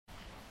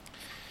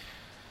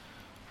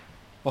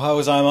おはよう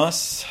ございま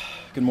す。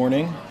Good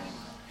morning.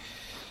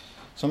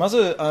 ま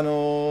ず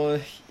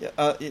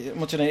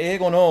もちろん英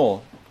語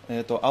の、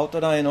アウト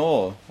ライン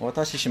をお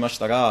渡ししまし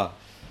たが、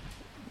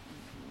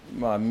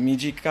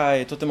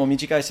とても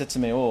短い説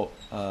明を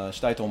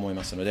したいと思い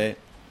ますので、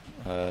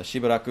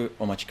しばらく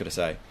お待ちくだ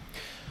さい。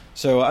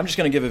So I'm just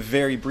going to give a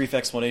very brief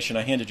explanation.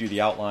 I handed you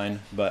the outline,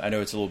 but I know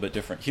it's a little bit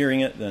different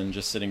hearing it than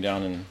just sitting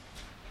down and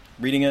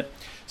reading it.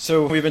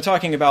 So we've been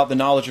talking about the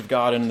knowledge of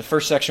God. In the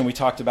first section, we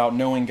talked about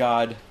knowing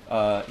God,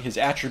 His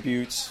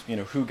attributes,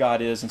 who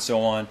God is, and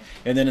so on.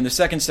 And then in the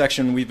second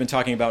section, we've been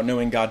talking about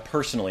knowing God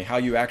personally, how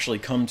you actually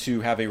come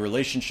to have a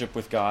relationship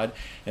with God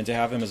and to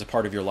have Him as a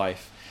part of your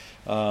life.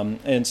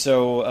 And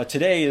so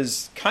today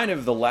is kind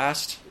of the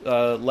last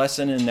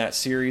lesson in that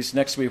series.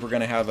 Next week, we're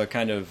going to have a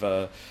kind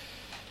of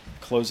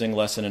closing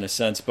lesson in a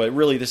sense, but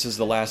really this is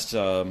the last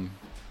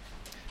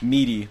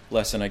meaty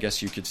lesson, I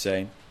guess you could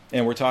say.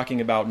 And we're talking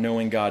about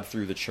knowing God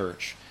through the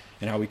church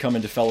and how we come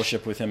into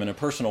fellowship with Him in a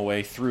personal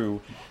way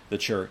through the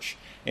church.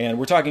 And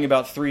we're talking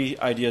about three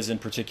ideas in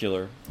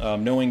particular: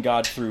 knowing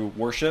God through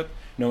worship,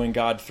 knowing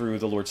God through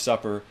the Lord's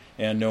Supper,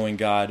 and knowing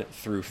God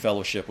through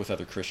fellowship with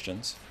other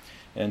Christians.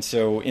 And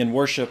so in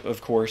worship,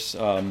 of course,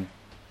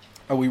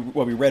 what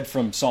we read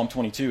from Psalm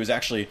 22 is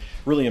actually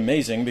really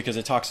amazing because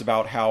it talks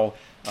about how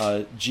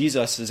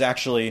Jesus is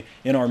actually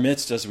in our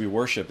midst as we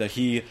worship, that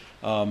He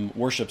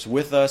worships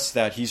with us,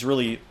 that He's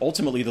really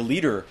ultimately the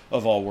leader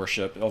of all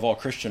worship, of all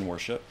Christian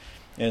worship.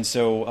 And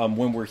so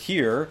when we're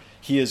here,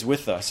 He is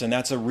with us, and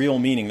that's a real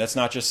meaning. That's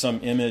not just some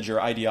image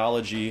or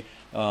ideology.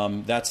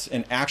 That's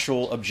an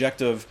actual,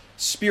 objective,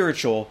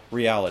 spiritual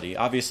reality.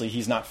 Obviously,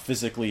 He's not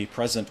physically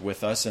present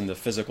with us in the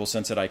physical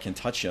sense that I can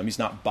touch Him. He's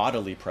not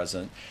bodily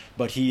present,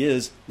 but He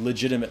is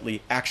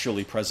legitimately,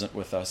 actually present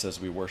with us as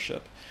we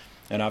worship.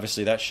 And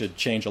obviously, that should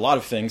change a lot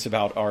of things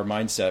about our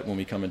mindset when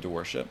we come into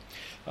worship.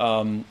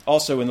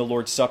 Also, in the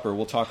Lord's Supper,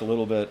 we'll talk a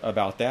little bit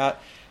about that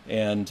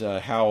and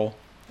how,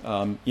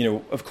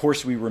 of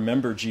course, we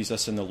remember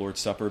Jesus in the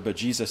Lord's Supper, but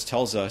Jesus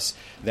tells us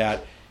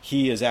that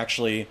He is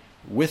actually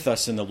with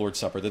us in the Lord's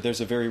Supper, that there's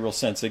a very real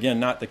sense. Again,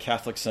 not the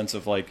Catholic sense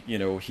of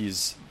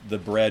He's the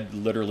bread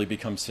literally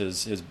becomes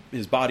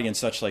His body and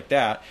such like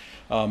that,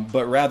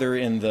 but rather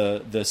in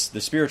the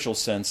spiritual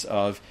sense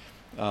of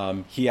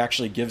He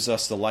actually gives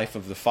us the life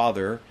of the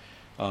Father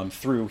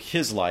through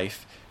His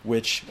life,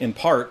 which in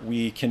part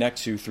we connect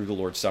to through the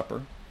Lord's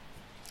Supper.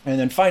 And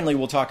then finally,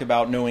 we'll talk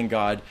about knowing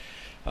God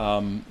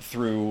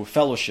through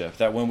fellowship,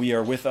 that when we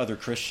are with other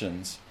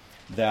Christians,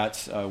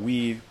 that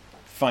we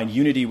find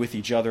unity with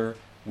each other,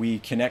 we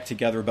connect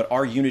together, but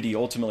our unity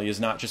ultimately is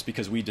not just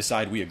because we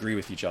decide we agree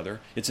with each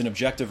other. It's an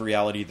objective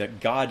reality that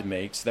God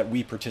makes that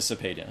we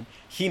participate in.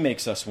 He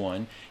makes us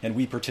one, and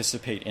we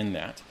participate in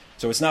that.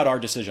 So it's not our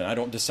decision. I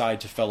don't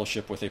decide to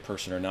fellowship with a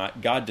person or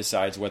not. God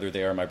decides whether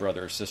they are my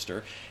brother or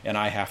sister, and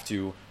I have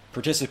to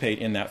participate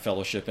in that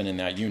fellowship and in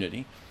that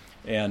unity.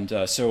 And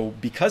so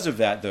because of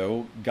that,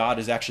 though, God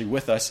is actually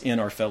with us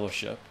in our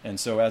fellowship. And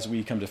so as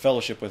we come to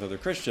fellowship with other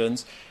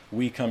Christians,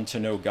 we come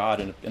to know God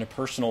in a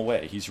personal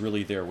way. He's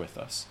really there with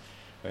us.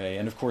 Okay?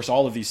 And of course,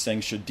 all of these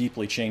things should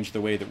deeply change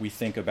the way that we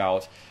think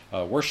about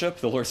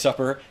worship, the Lord's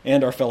Supper,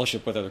 and our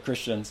fellowship with other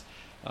Christians.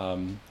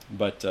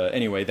 But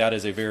anyway, that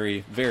is a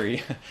very,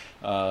 very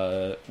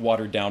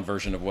watered-down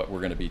version of what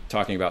we're going to be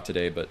talking about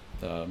today. But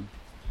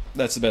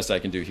that's the best I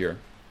can do here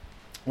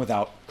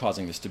without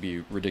causing this to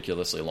be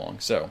ridiculously long.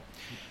 So,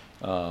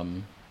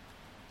 good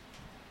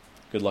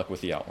luck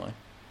with the outline.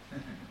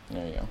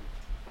 There you go.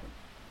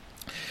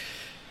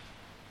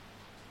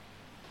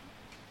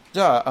 じ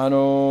ゃあ、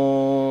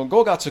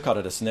5月か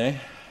らです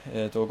ね、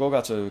5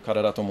月か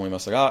らだと思いま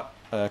すが、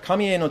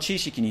神への知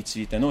識につ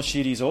いての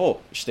シリーズを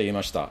してい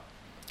ました。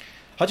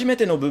初め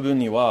ての部分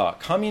には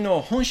神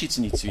の本質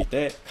につい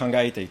て考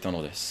えていた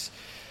のです。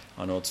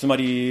つま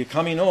り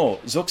神の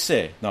属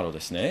性などで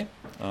すね。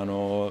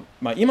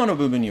今の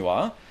部分に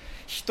は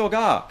人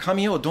が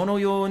神をどの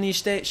ように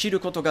して知る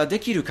ことがで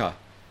きるか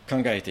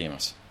考えていま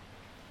す。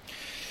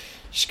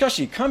しか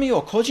し神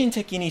を個人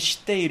的に知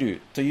ってい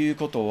るという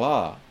こと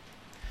は、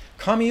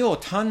神を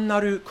単な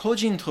る個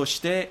人とし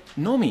て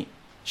のみ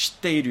知っ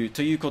ている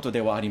ということで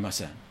はありま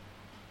せん。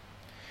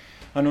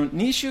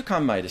2週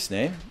間前です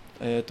ね、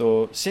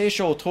聖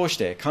書を通し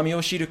て神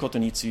を知ること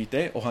につい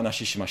てお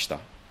話ししました。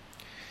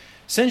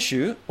先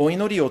週、お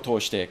祈りを通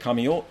して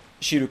神を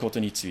知ること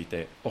につい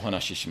てお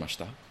話ししまし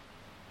た。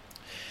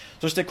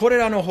そしてこれ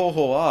らの方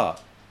法は、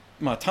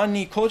単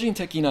に個人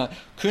的な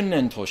訓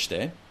練とし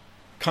て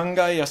考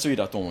えやすい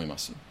だと思いま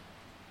す。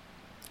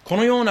こ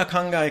のような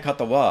考え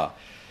方は、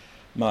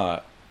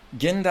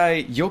現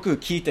代よく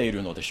聞いてい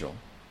るのでしょう。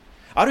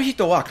ある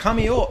人は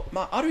神を、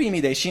ある意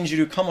味で信じ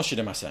るかもし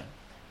れません。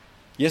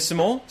イエス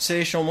も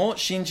聖書も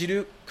信じ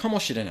るか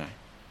もしれない。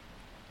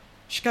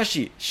しか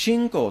し、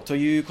信仰と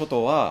いうこ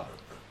とは、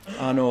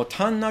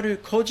単なる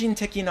個人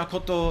的なこ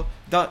と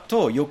だ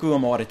とよく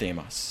思われてい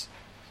ます。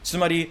つ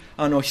まり、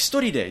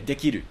一人でで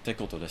きるという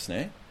ことです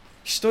ね。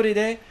一人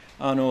で、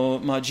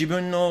自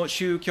分の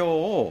宗教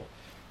を、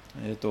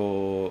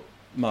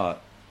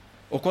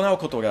行う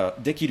ことが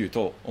できる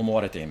と思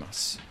われていま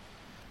す。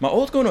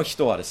多くの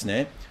人はです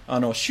ね、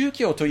宗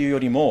教というよ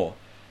りも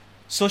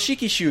組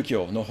織宗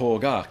教の方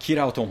が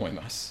嫌うと思い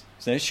ます。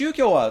宗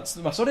教は、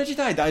それ自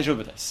体大丈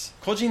夫です。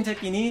個人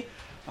的に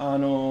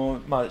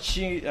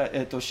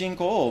信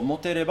仰を持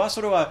てれば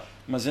それは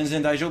全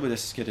然大丈夫で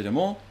すけれど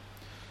も、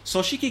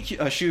組織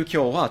宗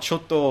教はちょ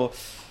っと、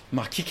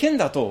危険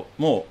だと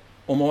も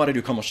思われ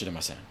るかもしれ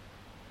ません。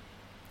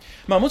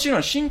もちろ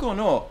ん信仰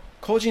の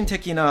個人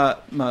的な、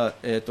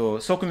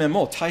側面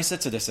も大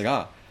切です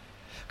が、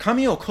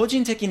神を個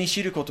人的に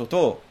知ること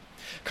と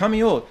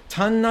神を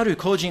単なる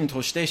個人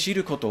として知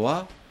ること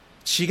は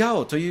違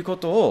うというこ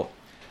とを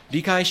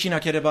理解しな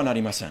ければな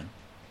りません。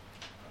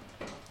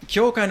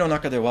教会の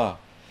中では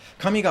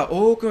神が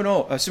多く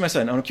の、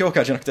教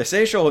会じゃなくて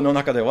聖書の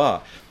中で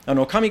は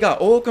神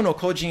が多くの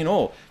個人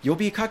を呼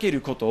びかけ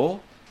ることを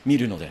見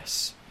るので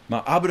す。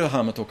アブラ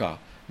ハムとか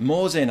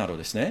モーゼなど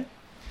ですね。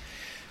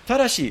た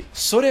だし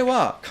それ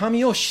は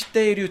神を知っ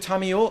ている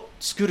民を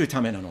作るた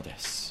めなので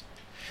す。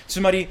つ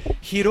まり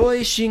広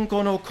い信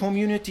仰のコ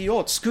ミュニティ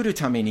を作る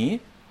ため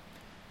に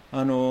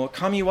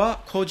神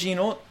は個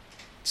人を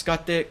使っ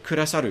てく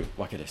ださる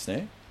わけです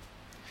ね。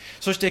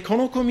そしてこ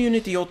のコミュ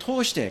ニティを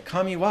通して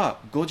神は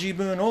ご自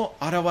分を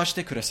表し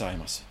てください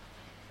ます。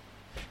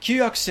旧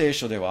約聖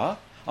書では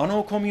コ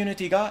ミュニ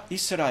ティがイ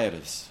スラエル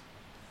です。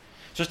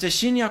そして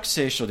新約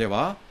聖書で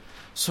は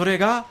それ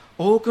が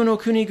多くの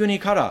国々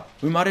から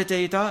生まれ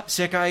ていた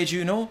世界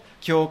中の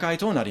教会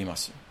となりま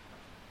す。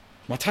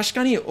確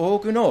かに多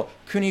くの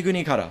国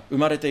々から生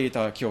まれてい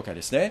た教会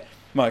ですね。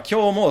今日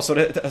もそ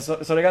れ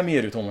が見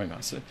えると思い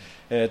ます。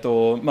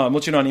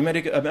もちろんアメ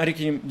リカ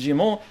人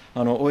も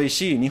多い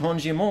し、日本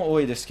人も多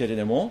いですけれ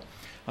ども、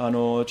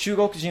中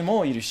国人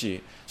もいる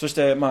し、そし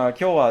て今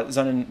日は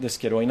残念です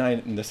けどいない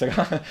んです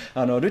が、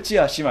ルチ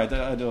ア姉妹、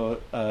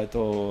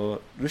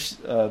ル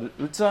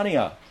ツアニ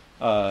ア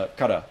か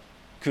ら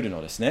来る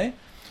のですね。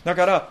だ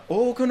から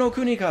多くの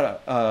国か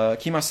ら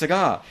来ます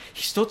が、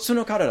一つ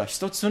の体、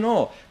一つ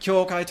の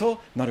教会と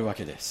なるわ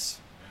けで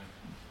す。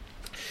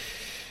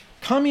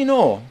神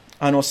の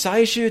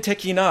最終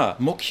的な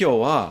目標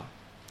は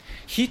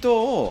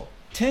人を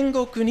天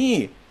国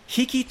に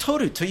引き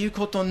取るという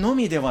ことの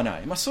みではな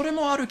い。それ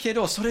もあるけ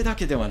どそれだ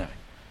けではない。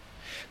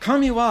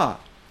神は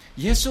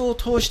イエスを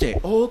通して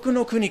多く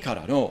の国か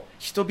らの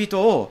人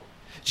々を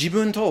自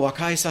分と和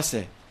解さ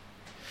せ、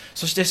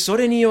そしてそ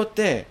れによっ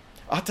て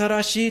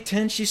新しい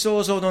天使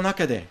創造の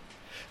中で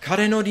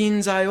彼の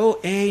臨在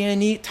を永遠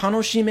に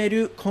楽しめ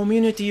るコミ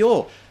ュニティ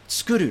を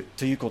作る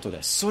ということ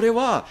です。それ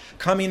は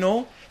神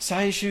の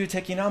最終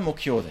的な目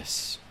標で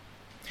す。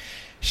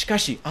しか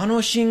し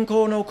信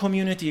仰のコ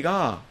ミュニティ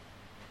が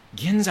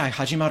現在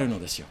始まるの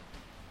ですよ。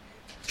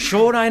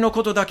将来の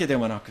ことだけで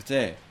はなく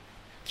て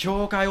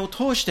教会を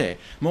通して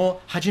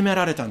もう始め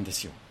られたんで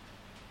すよ。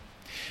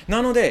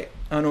なので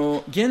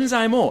現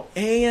在も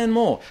永遠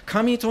も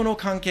神との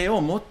関係を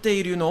持って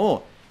いるの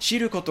を知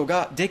ること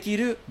ができ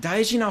る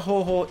大事な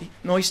方法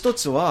の一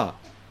つは、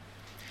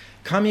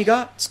神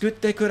が作っ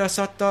てくだ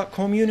さった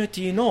コミュニ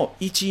ティの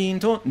一員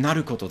とな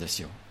ることです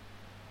よ。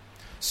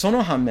そ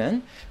の反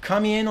面、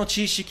神への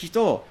知識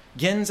と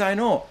現在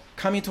の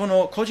神と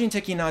の個人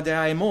的な出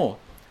会いも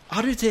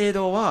ある程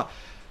度は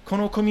こ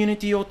のコミュニ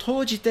ティを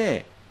通じ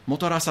ても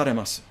たらされ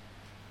ます。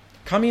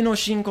神の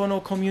信仰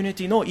のコミュニ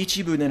ティの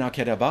一部でな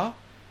ければ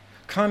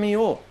神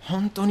を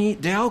本当に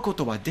出会うこ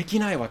とはでき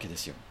ないわけで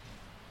すよ。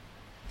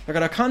だか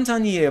ら簡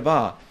単に言え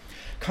ば、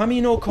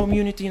神のコミ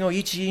ュニティの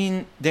一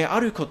員であ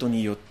ること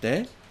によっ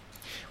て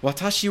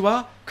私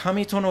は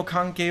神との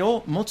関係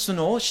を持つ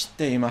のを知っ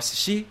ています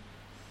し、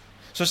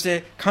そし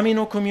て神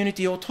のコミュニ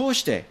ティを通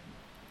して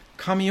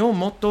神を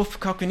もっと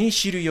深くに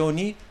知るよう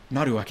に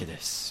なるわけで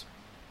す。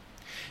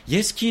イ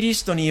エス・キリ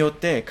ストによっ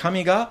て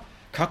神が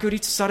確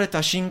立され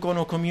た信仰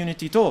のコミュニ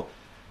ティと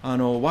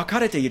分か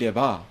れていれ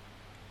ば、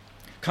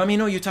神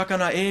の豊か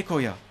な栄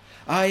光や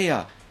愛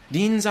や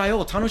臨在を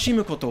楽し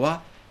むこと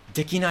は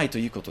できないと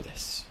いうことで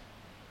す。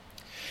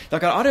だ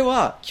からあれ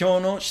は今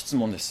日の質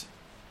問です。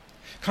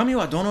神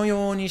はどの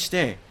ようにし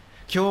て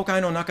教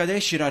会の中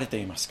で知られて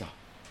いますか？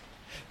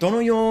ど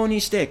のように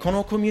してこ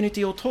のコミュニ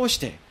ティを通し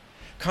て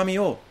神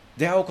を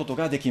出会うこと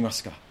ができま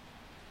すか？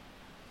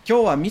今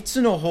日は3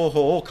つの方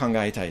法を考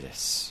えたいで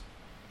す。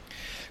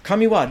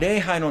神は礼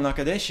拝の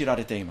中で知ら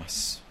れていま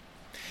す。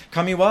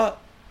神は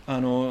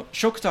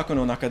食卓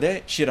の中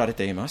で知られ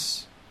ていま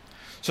す。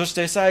そし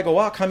て最後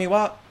は神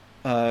は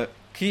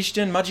クリス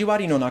チャン交わ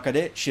りの中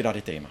で知ら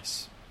れていま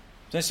す。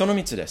その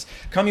3つです。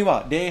神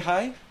は礼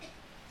拝、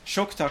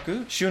食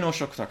卓、週の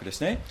食卓で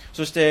すね。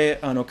そして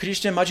クリ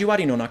スチャン交わ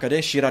りの中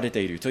で知られ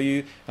ていると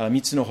いう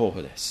3つの方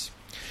法です。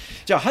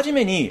じゃあはじ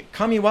めに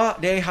神は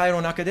礼拝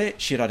の中で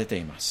知られて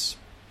います。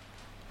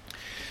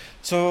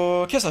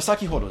今朝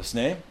先ほどです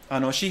ね、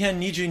詩編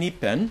22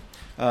編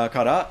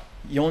から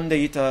読ん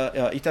でいた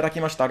だ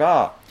きました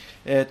が、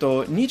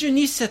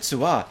22節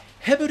は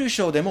ヘブル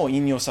書でも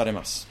引用され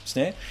ますです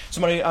ね。つ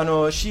まり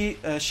詩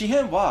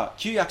編は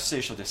旧約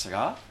聖書です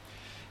が、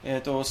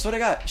それ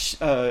が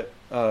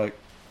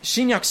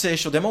新約聖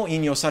書でも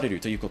引用される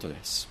ということで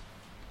す。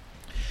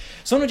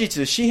その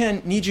実、詩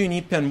編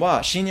22編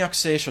は新約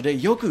聖書で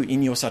よく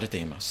引用されて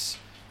います。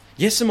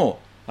イエスも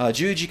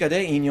十字架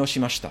で引用し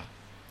ました。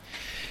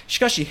し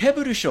かし、ヘ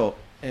ブル書、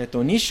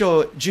2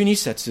章12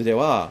節で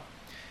は、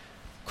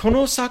こ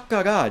の作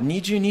家が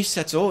22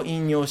節を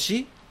引用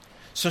し、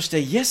そして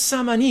イエス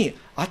様に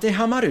当て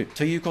はまる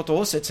ということ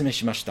を説明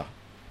しました。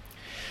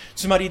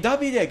つまり、ダ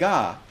ビデ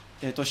が、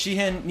詩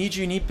編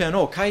22編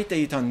を書い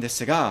ていたんで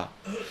すが、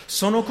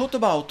その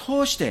言葉を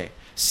通して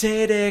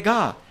聖霊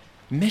が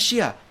メシ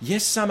ア、イエ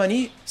ス様に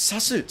指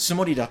すつ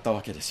もりだった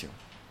わけですよ。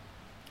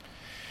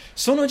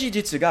その事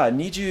実が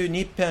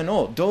22編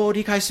をどう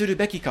理解する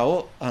べきか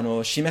を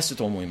示す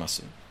と思いま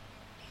す。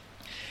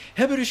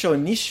ヘブル書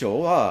2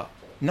章は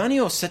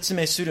何を説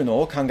明する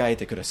のを考え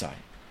てください。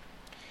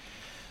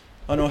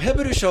ヘ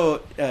ブル書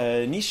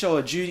2章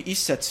11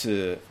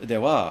節で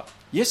は、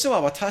イエス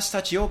は私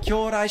たちを兄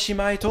弟姉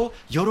妹と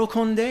喜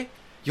んで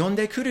呼ん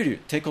でくれる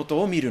というこ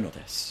とを見るの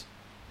です。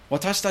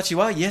私たち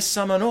はイエス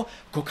様の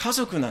ご家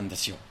族なんで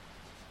すよ。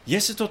イエ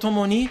スと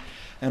共に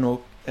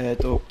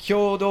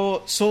共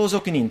同相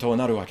続人と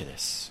なるわけで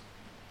す。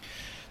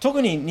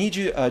特に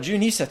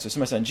12節、す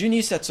みません、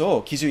12節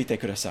を気づいて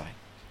ください。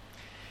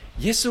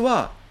イエス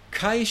は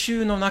改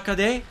宗の中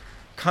で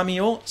神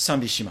を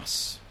賛美しま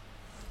す。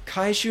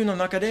改宗の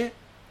中で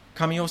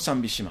神を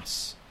賛美しま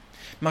す。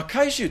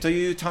改宗と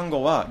いう単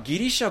語はギ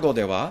リシャ語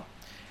では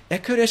エ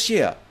クレ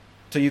シア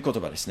という言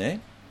葉ですね。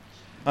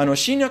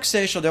新約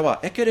聖書では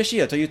エクレシ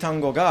アという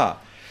単語が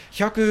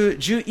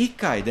111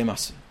回出ま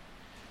す。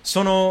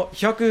その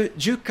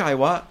110回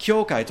は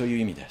教会という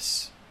意味で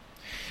す。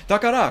だ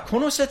から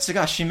この説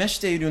が示し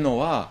ているの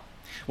は、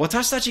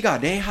私たちが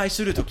礼拝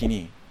するとき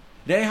に、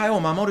礼拝を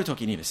守ると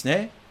きにです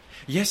ね、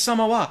イエス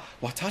様は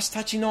私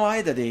たちの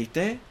間でい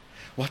て、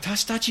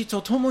私たち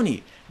と共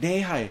に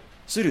礼拝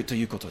すると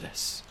いうことで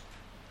す。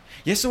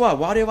イエスは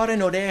我々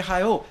の礼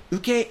拝を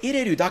受け入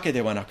れるだけ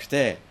ではなく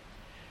て、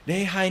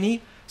礼拝に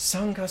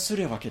参加す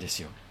るわけです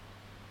よ。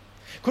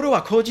これ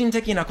は個人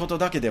的なこと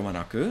だけでは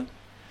なく、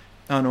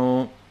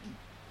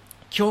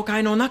教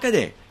会の中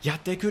でやっ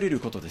てくれる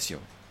ことですよ。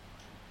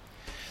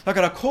だ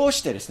からこう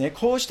してですね、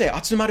こうして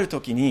集まる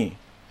ときに、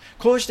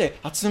こうして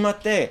集まっ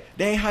て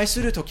礼拝す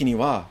るときに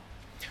は、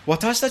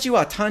私たち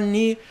は単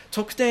に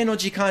特定の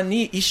時間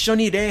に一緒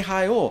に礼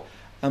拝を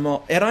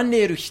選ん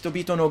でいる人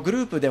々のグ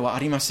ループではあ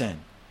りません。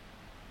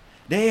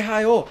礼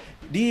拝を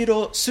リー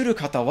ドする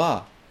方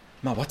は、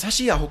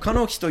私や他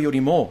の人よ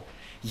りも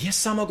イエ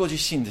ス様ご自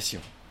身です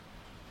よ。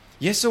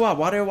イエスは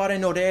我々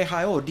の礼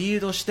拝をリー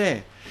ドし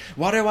て、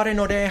我々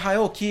の礼拝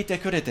を聞いて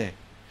くれて、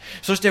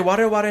そして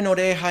我々の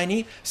礼拝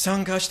に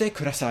参加して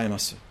くださいま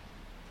す。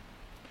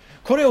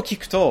これを聞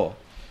くと、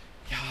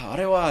あ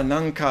れはな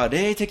んか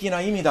霊的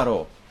な意味だ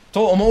ろう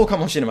と思うか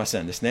もしれま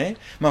せんですね。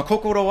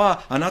心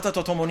はあなた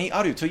と共に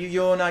あるという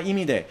ような意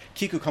味で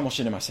聞くかも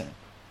しれません。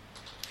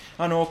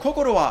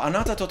心はあ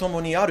なたと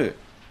共にある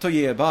とい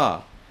え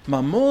ば、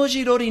文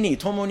字通りに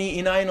共に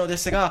いないので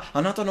すが、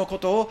あなたのこ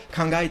とを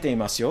考えてい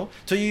ますよ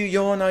という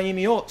ような意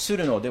味をす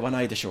るのでは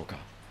ないでしょうか。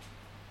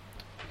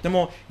で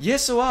も、イエ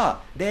ス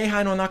は礼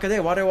拝の中で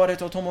我々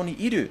と共に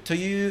いると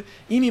いう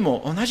意味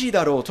も同じ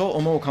だろうと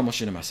思うかも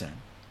しれません。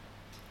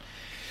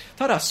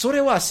ただ、そ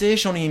れは聖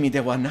書の意味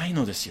ではない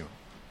のですよ。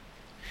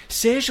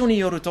聖書に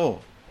よる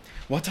と、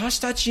私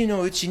たち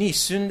のうちに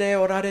住んで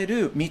おられ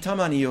る御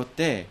霊によっ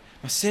て、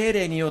聖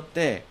霊によっ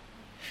て、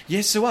イ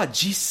エスは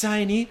実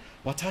際に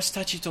私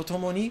たちと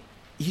共に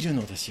いる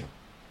のですよ。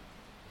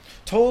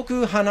遠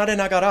く離れ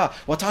ながら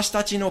私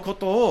たちのこ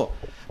とを、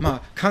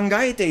考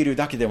えている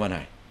だけではな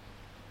い。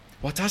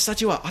私た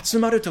ちは集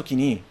まるとき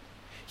に、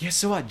イエ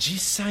スは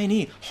実際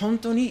に本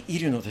当にい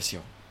るのです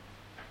よ。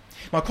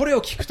これ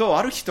を聞くと、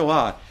ある人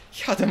は、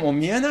でも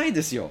見えない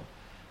ですよ。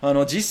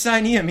実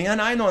際に見え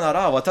ないのな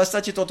ら、私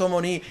たちと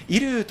共にい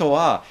ると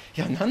は、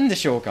何で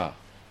しょうか。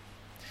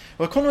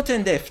この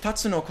点で2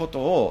つのこと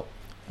を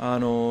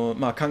考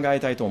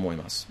えたいと思い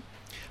ます。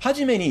は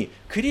じめに、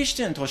クリス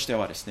チャンとして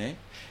はですね、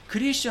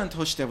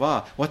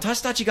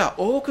私たちが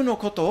多くの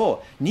こと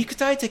を肉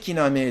体的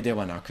な目で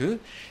はな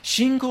く、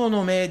信仰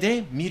の目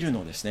で見る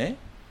のですね。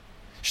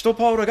使徒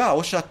パウロが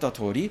おっしゃった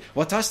通り、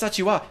私た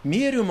ちは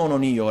見えるもの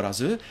によら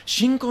ず、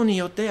信仰に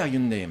よって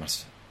歩んでいま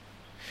す。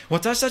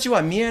私たち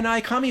は見えな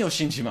い神を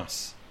信じま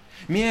す。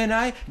見え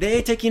ない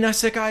霊的な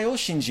世界を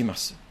信じま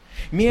す。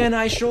見え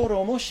ない将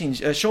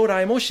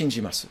来も信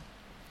じます。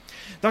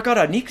だか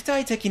ら肉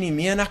体的に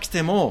見えなく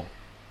ても、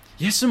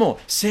イエスも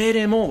聖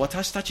霊も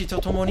私たちと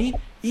共に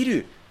い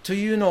ると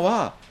いうの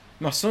は、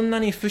そんな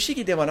に不思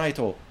議ではない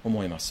と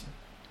思います。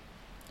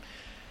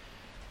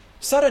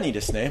さらに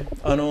ですね、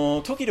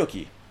時々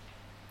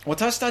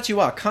私たち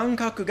は感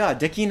覚が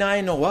できな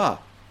いのは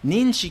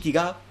認識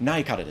がな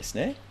いからです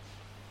ね。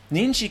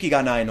認識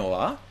がないの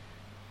は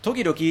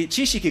時々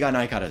知識が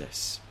ないからで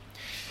す。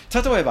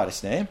例えばで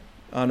すね、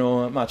ち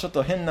ょっ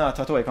と変な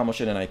例えかも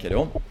しれないけ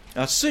ど、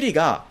スリ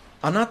が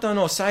あなた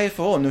の財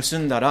布を盗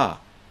んだら、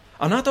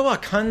あなたは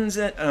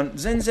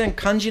全然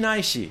感じな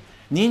いし、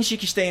認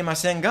識していま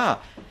せん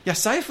が、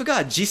財布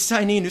が実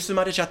際に盗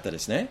まれちゃったで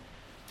すね。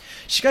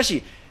しか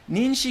し、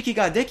認識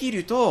ができ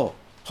ると、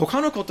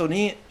他のこと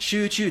に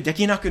集中で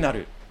きなくな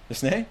るで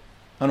すね。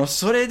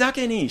それだ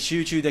けに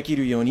集中でき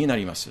るようにな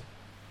ります。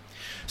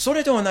そ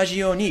れと同じ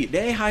ように、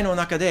礼拝の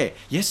中で、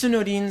イエス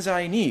の臨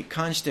在に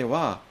関して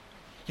は、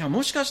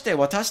もしかして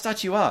私た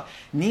ちは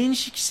認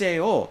識性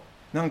を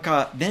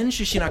練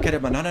習しなけれ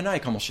ばならな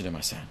いかもしれ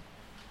ません。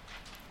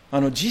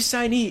実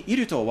際にい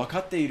ると分か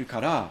っている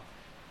から、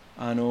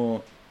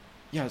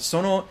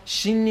その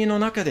真理の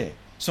中で、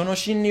その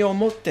真理を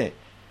持って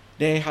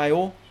礼拝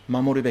を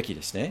守るべき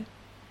ですね。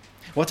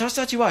私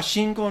たちは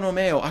信仰の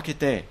目を開け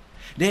て、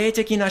霊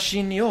的な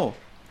真理を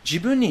自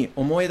分に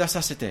思い出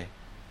させて、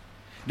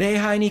礼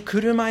拝に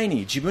来る前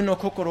に自分の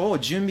心を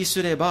準備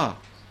すれば、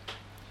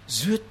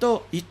ずっ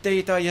と言って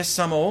いたイエス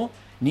様を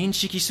認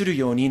識する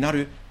ようにな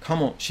るか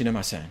もしれ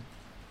ません。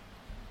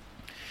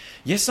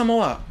イエス様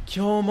は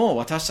今日も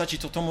私たち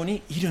と共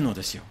にいるの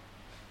ですよ。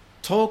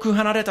遠く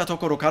離れたと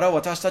ころから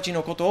私たち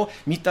のことを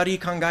見たり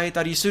考え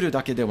たりする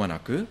だけではな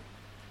く、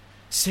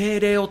聖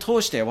霊を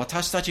通して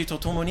私たちと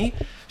共に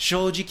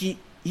正直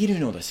いる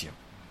のですよ。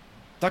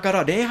だか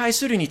ら礼拝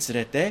するにつ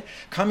れて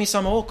神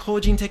様を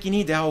個人的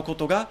に出会うこ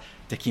とが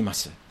できま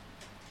す。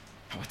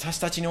私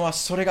たちには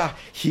それが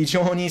非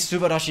常に素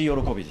晴らしい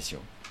喜びですよ。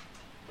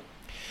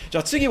じ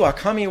ゃあ次は、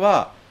神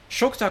は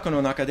食卓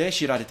の中で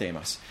知られてい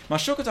ます。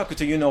食卓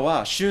というの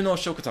は収納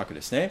食卓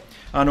ですね。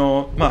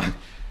簡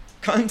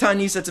単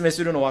に説明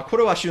するのは、こ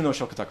れは収納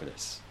食卓で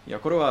す。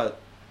これは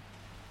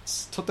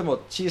とて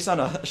も小さ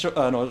な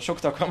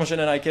食卓かもし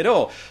れないけ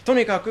ど、と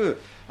にかく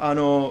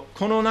こ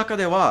の中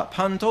では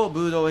パンと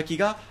ブドウ液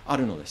があ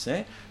るのです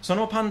ね。そ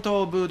のパン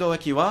とブドウ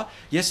液は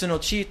イエスの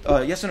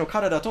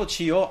体と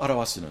血を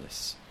表すので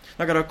す。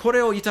だからこ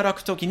れをいただ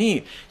くとき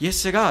に、イエ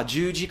スが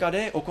十字架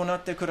で行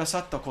ってくださ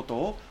ったこと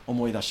を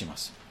思い出しま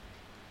す。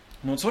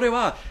それ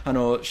は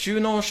収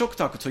納食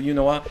卓という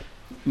のは、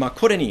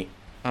これに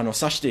指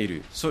してい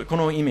るこ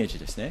のイメージ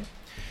ですね。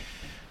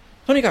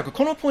とにかく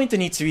このポイント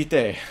につい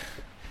て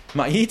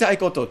言いたい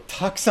こと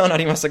たくさんあ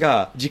ります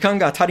が、時間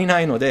が足り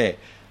ないので、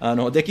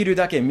できる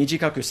だけ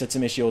短く説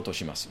明しようと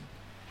します。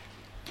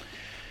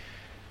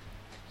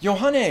ヨ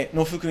ハネ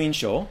の福音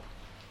書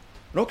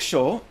6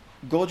章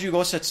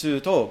55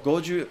節と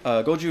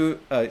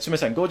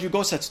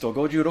55節と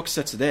56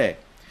節で、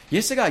イ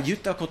エスが言っ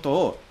たこと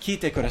を聞い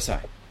てください。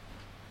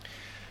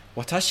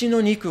私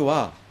の肉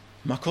は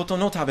誠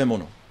の食べ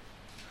物、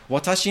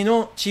私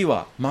の血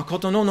は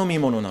誠の飲み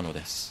物なの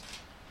です。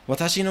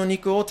私の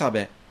肉を食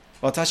べ、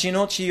私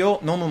の血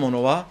を飲む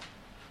者は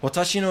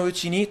私のう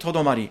ちにと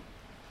どまり、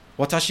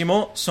私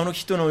もその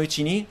人のう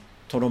ちに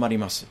とどまり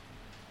ます。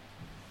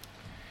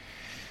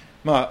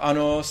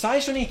最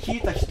初に聞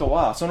いた人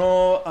はそ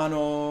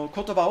の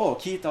言葉を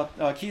聞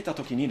いた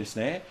ときにです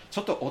ね、ち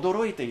ょっと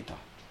驚いていた。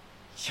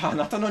あ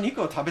なたの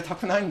肉を食べた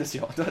くないんです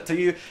よと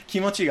いう気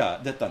持ちが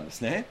出たんで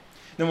すね。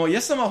でもイ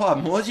エス様は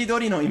文字通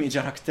りの意味じ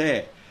ゃなく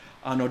て、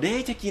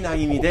霊的な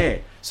意味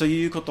でそう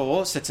いうこと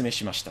を説明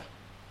しました。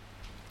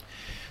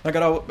だか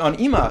ら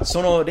今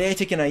その霊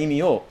的な意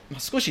味を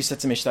少し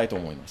説明したいと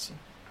思います。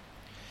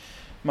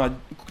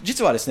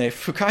実はですね、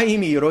深い意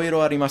味いろい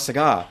ろあります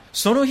が、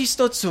その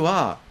一つ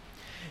は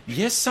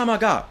イエス様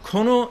が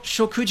この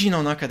食事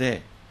の中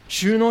で、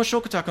収納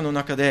食卓の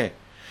中で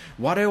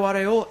我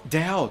々を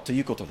出会うと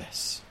いうことで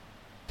す。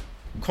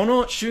こ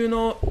の週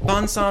の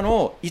晩餐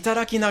をいた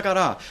だきなが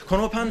ら、こ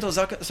のパンと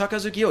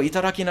杯をい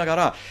ただきなが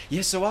ら、イ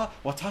エスは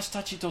私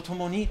たちと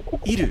共に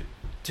いる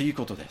という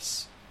ことで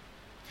す。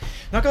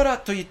だから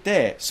といっ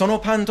て、その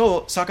パン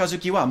と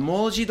杯は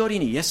文字通り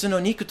にイエスの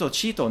肉と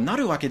血とな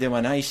るわけで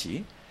はない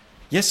し、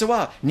イエス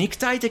は肉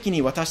体的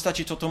に私た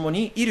ちと共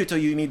にいると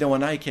いう意味では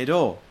ないけ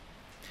ど、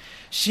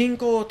信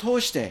仰を通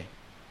して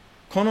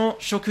この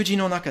食事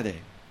の中で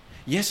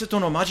イエスと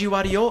の交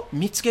わりを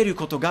見つける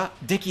ことが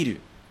できる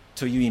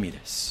という意味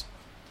です。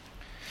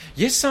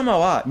イエス様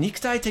は肉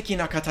体的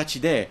な形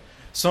で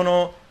そ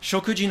の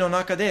食事の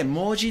中で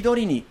文字通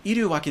りにい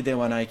るわけで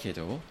はないけ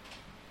ど、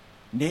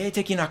霊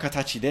的な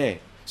形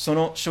でそ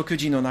の食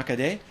事の中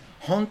で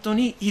本当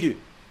にいる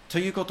と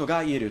いうこと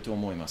が言えると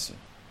思います。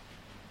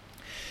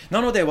な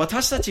ので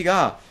私たち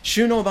が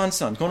週の晩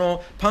餐、こ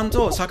のパン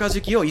と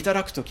杯をいた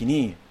だくとき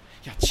に、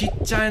ちっ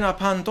ちゃいな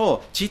パン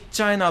とちっ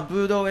ちゃいな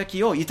ブドウ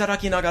液をいただ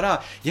きなが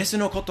らイエス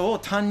のことを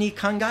単に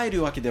考え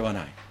るわけでは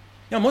な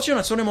い。もちろ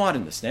んそれもある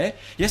んですね。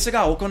イエス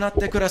が行っ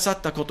てくださ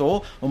ったこと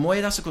を思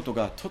い出すこと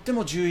がとって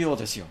も重要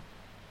ですよ。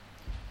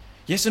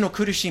イエスの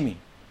苦しみ、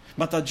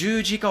また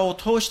十字架を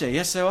通してイ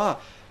エスは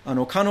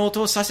可能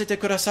とさせて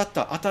くださっ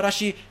た新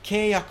しい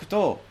契約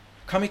と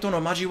神と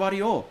の交わ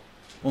りを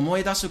思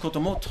い出すこと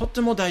もとって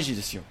も大事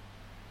ですよ。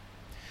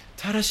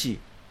ただし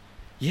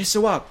イエス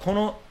はこ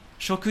の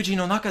食事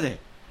の中で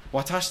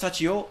私た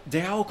ちを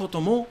出会うこと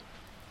も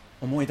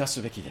思い出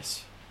すべきで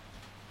す。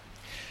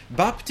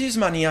バプテス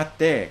マにあっ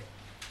て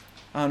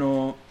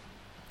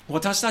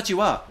私たち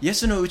はイエ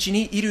スのうち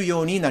にいる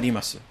ようになり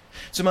ます。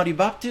つまり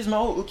バプテス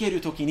マを受け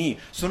るときに、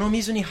その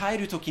水に入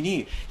るとき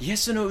にイエ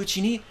スのう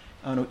ちに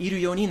い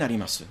るようになり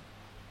ます。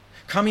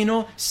神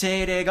の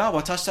聖霊が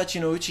私たち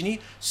のうちに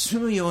住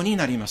むように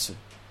なります。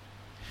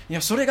い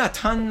や、それが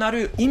単な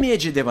るイメー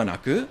ジではな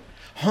く、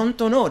本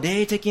当の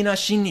霊的な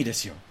真理で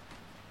すよ。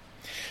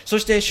そ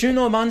して主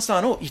のマン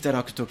サーをいた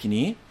だくとき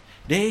に、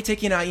霊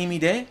的な意味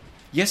で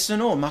イエス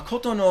の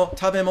誠の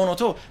食べ物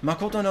と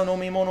誠の飲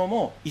み物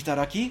もいた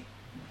だき、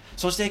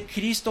そして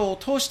キリストを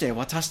通して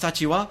私た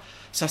ちは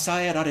支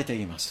えられて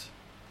います。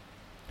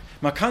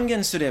還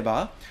元すれ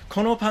ば、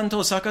このパン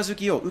と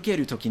杯を受け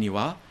るときに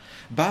は、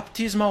バプ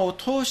テスマを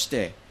通し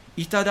て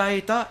いただ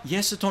いたイ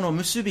エスとの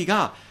結び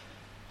が、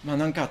な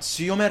んか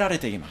強められ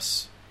ていま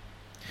す。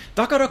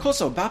だからこ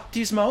そバプ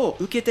テスマを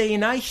受けてい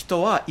ない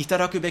人はいた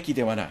だくべき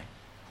ではない。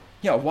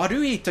いや、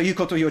悪いという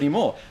ことより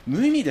も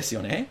無意味です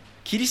よね。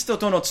キリスト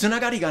とのつな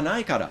がりがな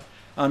いから、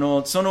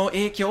その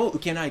影響を受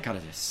けないから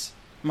です。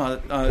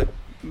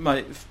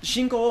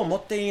信仰を持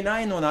っていな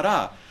いのな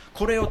ら、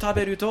これを食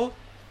べると、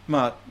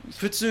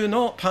普通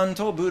のパン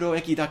とブドウ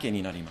液だけ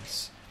になりま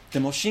す。で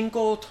も信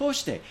仰を通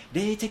して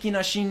霊的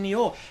な真理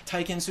を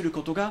体験する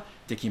ことが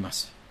できま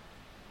す。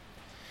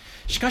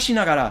しかし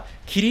ながら、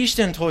キリス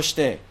トを通し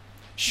て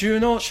主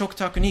の食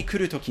卓に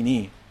来るとき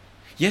に、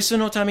イエス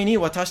のために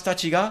私た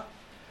ちが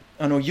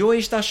用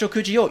意した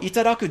食事をい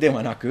ただくで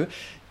はなく、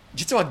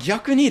実は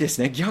逆にで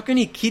すね、逆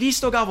にキリス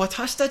トが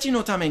私たち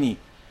のために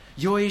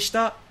用意し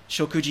た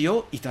食事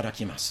をいただ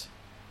きます。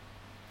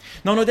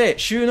なので、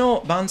主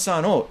の晩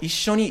餐を一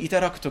緒にいた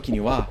だくとき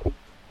には、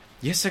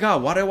イエスが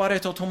我々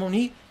と共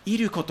にい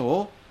ること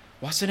を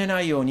忘れ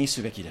ないように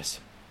すべきで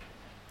す。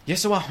イエ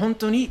スは本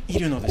当にい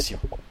るのですよ。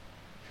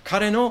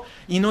彼の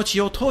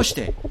命を通し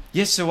て、イ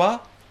エス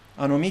は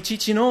御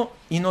父の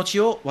命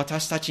を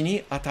私たち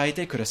に与え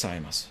てくださ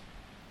います。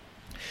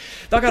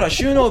だから、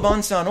主の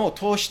晩餐を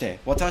通して、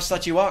私た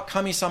ちは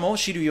神様を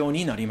知るよう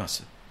になりま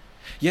す。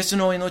イエス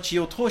の命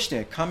を通し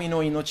て、神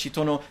の命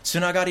とのつ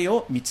ながり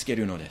を見つけ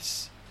るので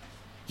す。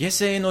イエ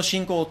スへの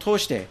信仰を通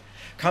して、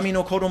神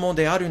の子供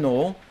であるの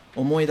を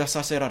思い出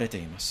させられて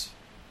います。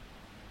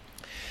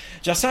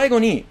じゃあ最後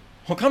に、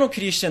他のク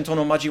リスチャンと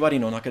の交わり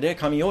の中で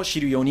神を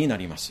知るようにな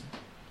ります。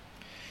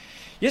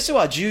イエス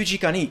は十字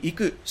架に行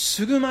く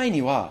すぐ前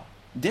には、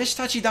弟子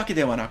たちだけ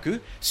ではな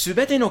く、す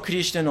べてのク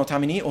リスチャンのた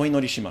めにお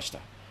祈りしました。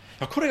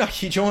これが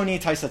非常に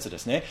大切で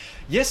すね。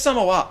イエス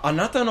様はあ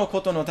なたの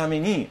ことのため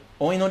に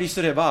お祈りす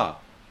れば、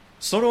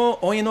その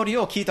お祈り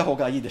を聞いた方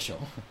がいいでしょう。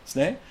です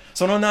ね。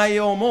その内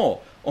容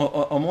も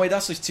思い出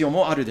す必要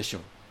もあるでしょ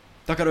う。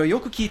だからよ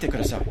く聞いてく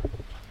ださい。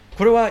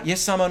これはイエ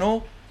ス様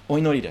のお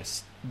祈りで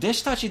す。弟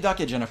子たちだ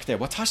けじゃなくて、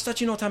私た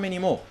ちのために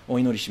もお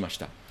祈りしまし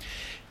た。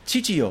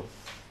父よ、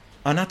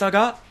あなた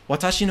が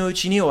私のう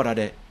ちにおら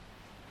れ、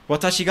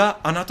私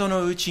があなた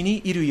のうち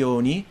にいるよ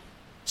うに、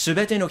す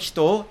べての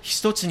人を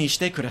一つにし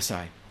てくだ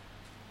さい。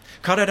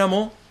彼ら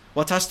も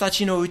私た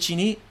ちのうち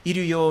にい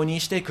るよう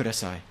にしてくだ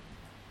さい。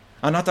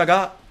あなた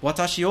が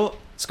私を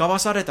使わ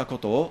されたこ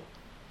とを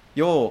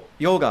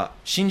世が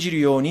信じる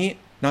ように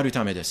なる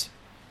ためです。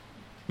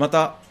ま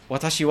た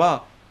私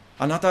は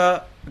あな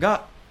た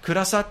がく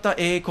ださった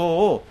栄光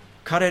を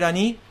彼ら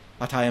に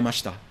与えま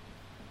した。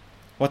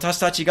私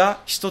たちが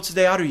一つ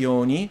である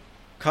ように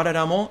彼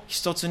らも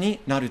一つ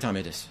になるた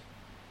めです。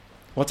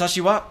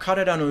私は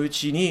彼らのう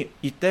ちに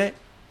いて、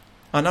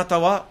あなた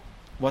は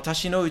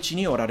私のうち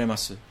におられま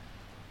す。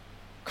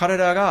彼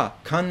らが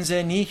完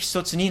全に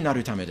一つにな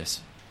るためで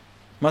す。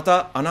ま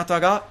たあなた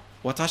が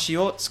私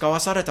を使わ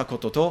されたこ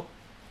とと、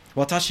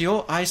私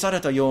を愛され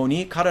たよう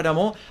に彼ら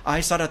も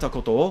愛された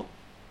ことを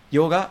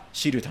世が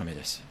知るため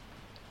です。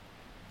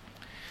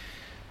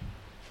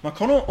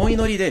このお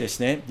祈りでです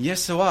ね、イエ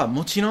スは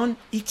もちろん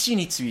一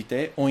につい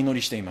てお祈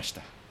りしていまし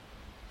た。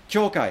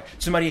教会、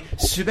つまり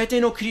すべ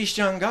てのクリス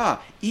チャン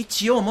が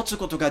一を持つ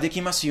ことがで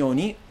きますよう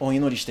にお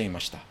祈りしていま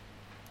した。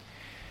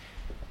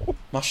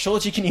正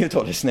直に言う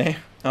とです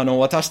ね、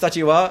私た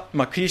ちは、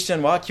クリスチャ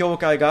ンは教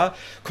会が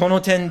こ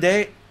の点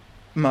で、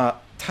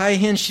大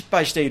変失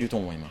敗していると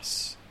思いま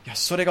す。いや、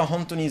それが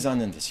本当に残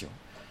念ですよ。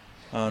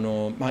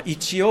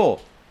一を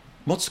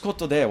持つこ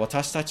とで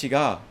私たち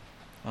が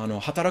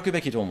働く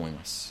べきと思い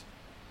ます。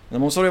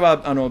もうそれは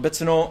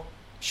別の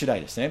主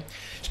題ですね。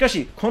しか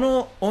し、こ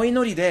のお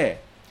祈り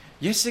で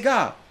イエス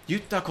が言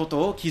ったこ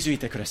とを気づい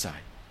てください。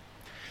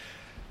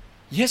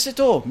イエス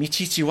と御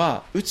父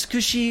は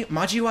美しい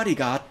交わり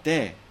があっ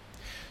て、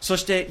そ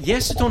してイエ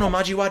スとの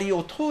交わり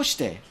を通し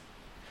て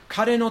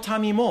彼の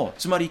民も、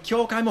つまり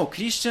教会もク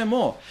リスチャン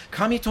も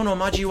神との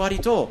交わり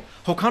と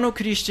他の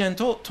クリスチャン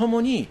と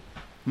共に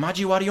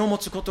交わりを持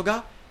つこと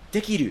が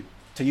できる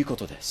というこ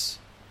とで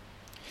す。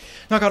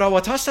だから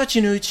私た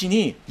ちのうち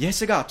にイエ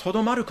スがと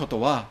どまるこ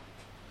とは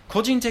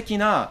個人的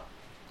な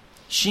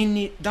真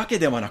理だけ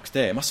ではなく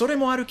て、それ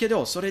もあるけ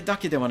どそれだ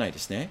けではないで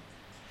すね。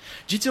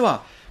実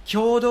は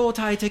共同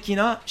体的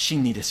な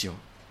真理ですよ。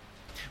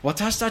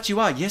私たち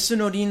はイエス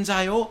の臨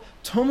在を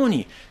共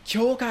に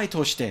教会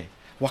として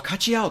分か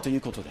ち合うとい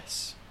うことで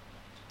す。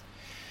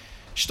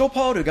使徒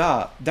パウル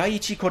が第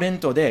一コリン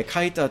トで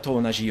書いた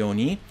と同じよう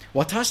に、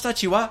私た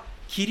ちは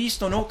キリス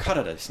トの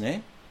体です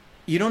ね。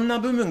いろんな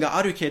部分が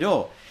あるけ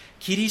ど、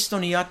キリスト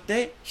にあっ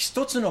て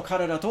一つの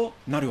体と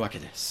なるわけ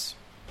です。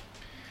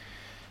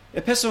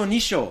エペソ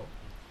2章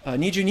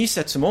22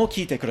節も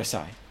聞いてくださ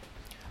い。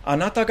あ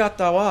なた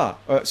方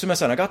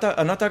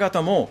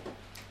も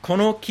こ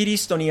のキリ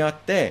ストにあっ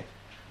て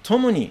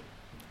共に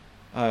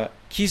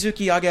築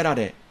き上げら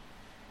れ、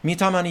御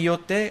霊によっ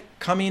て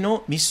神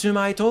の御住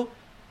まいと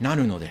な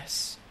るので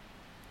す。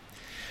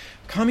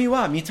神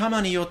は御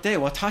霊によって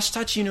私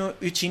たちの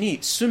うちに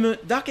住む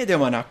だけで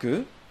はな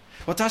く、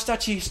私た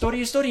ち一人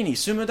一人に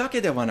住むだ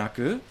けではな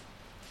く、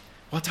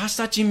私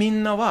たちみ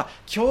んなは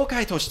教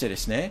会としてで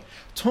すね、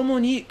共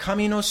に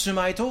神の住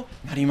まいと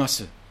なりま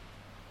す。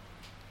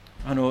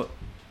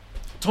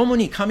共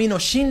に神の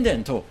神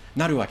殿と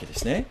なるわけで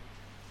すね。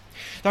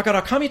だか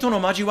ら神との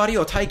交わり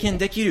を体験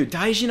できる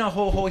大事な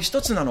方法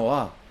一つなの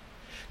は、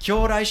兄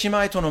弟姉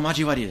妹との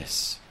交わりで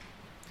す。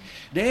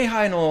礼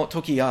拝の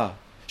時や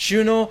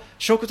週の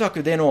食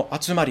卓での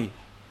集まり、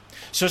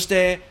そし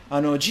て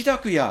自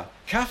宅や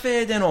カフ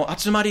ェでの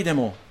集まりで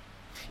も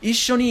一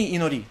緒に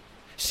祈り、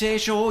聖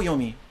書を読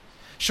み、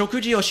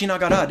食事をしな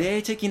がら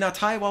霊的な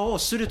対話を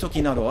すると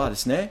きなどはで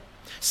すね、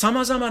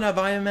様々な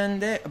場面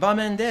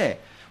で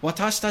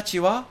私たち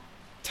は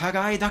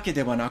互いだけ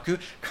ではなく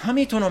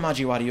神との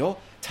交わりを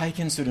体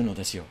験するの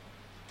ですよ。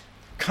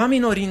神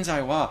の臨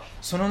在は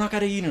その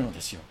中でいるの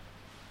ですよ。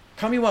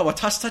神は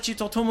私たち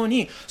と共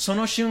にそ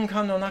の瞬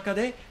間の中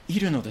でい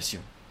るのです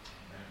よ。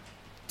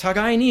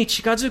互いに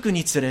近づく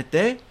につれ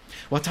て、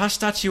私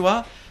たち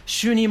は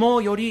主に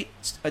もより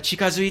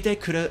近づいて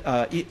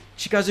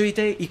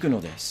いくの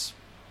です。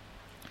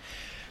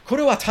こ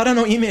れはただ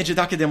のイメージ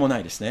だけでもな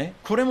いですね。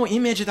これもイ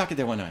メージだけ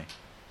ではない。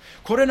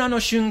これらの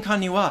瞬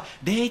間には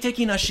霊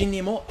的な真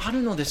理もあ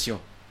るのですよ。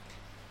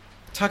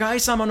互い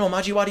様の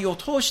交わりを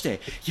通して、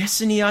イエ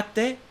スにあっ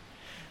て、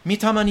御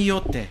霊に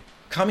よって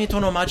神と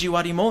の交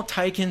わりも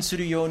体験す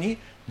るように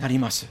なり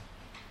ます。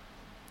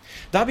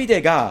ダビ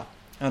デが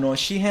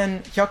詩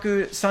編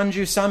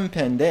133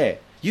編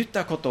で言っ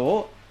たこと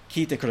を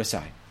聞いてくださ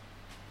い。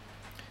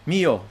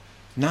見よ、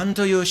なん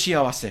という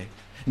幸せ、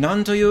な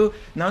んという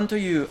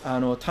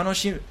楽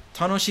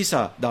し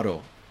さだろう。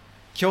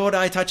兄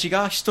弟たち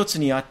が一つ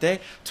にあっ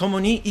て共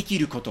に生き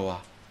ること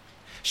は、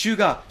主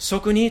がそ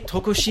こに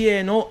常し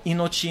えの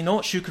命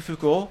の祝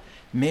福を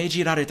命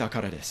じられた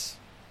からです。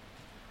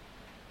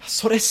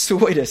それす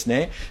ごいです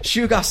ね。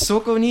主が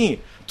そこ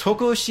に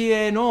常し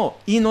えの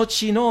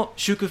命の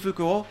祝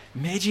福を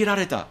命じら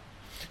れた。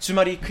つ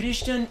まりクリ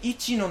スチャン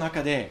一致の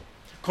中で、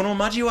この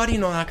交わり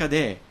の中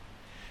で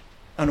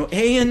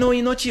永遠の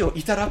命を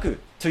いただく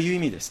という意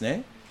味です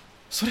ね。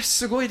それ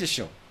すごいで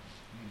しょう。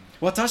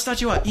私た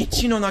ちは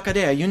一致の中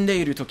で歩んで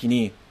いるとき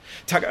に、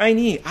互い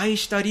に愛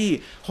した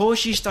り奉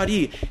仕した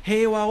り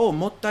平和を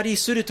持ったり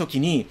するとき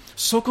に、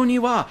そこに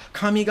は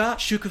神が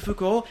祝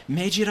福を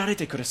命じられ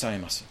てください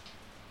ます。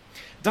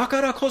だ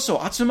からこ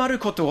そ集まる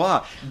こと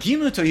は義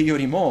務というよ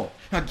りも、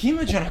義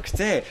務じゃなく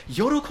て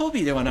喜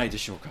びではないで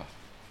しょうか。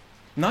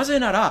なぜ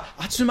なら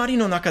集まり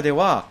の中で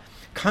は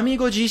神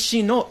ご自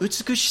身の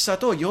美しさ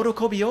と喜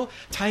びを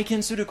体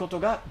験すること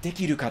がで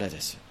きるからで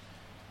す。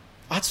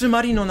集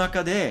まりの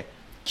中で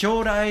兄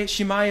弟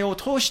姉妹を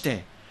通し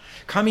て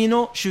神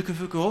の祝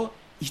福を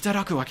いた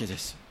だくわけで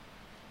す。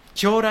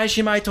兄弟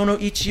姉妹との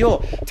一致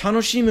を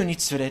楽しむに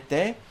つれ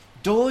て、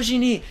同時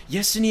にイ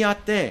エスにあっ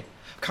て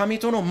神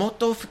とのもっ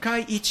と深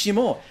い一致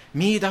も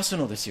見出す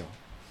のですよ。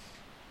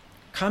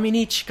神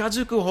に近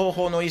づく方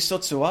法の一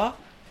つは、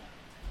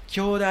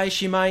兄弟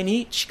姉妹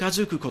に近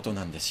づくこと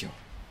なんですよ。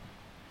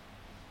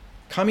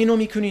神の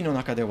御国の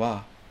中で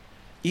は、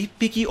一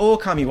匹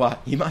狼は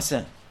いませ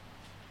ん。い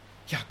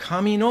や、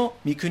神の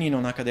御国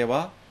の中で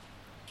は、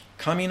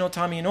神の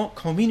民の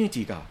コミュニテ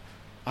ィが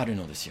ある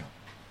のですよ。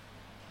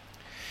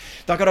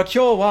だから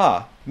今日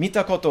は見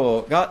たこ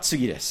とが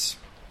次です。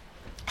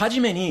は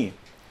じめに、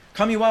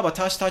神は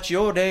私たち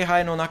を礼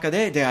拝の中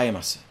で出会え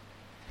ます。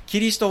キ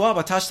リストは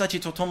私たち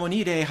と共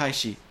に礼拝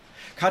し、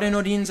彼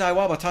の臨在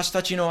は私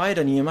たちの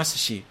間にいます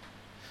し、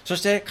そ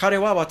して彼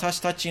は私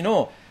たち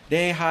の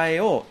礼拝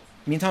を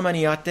御霊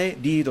にあって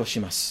リードし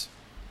ます。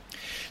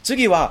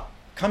次は、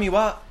神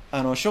は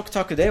食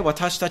卓で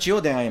私たちを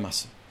出会えま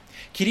す。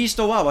キリス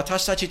トは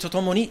私たちと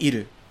共にい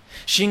る。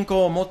信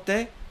仰を持っ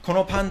てこ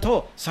のパン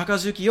と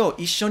杯を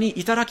一緒に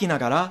いただきな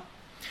がら、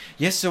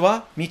イエス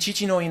は御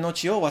父の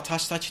命を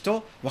私たち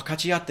と分か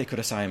ち合ってく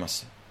ださいま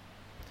す。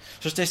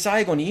そして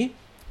最後に、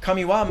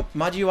神は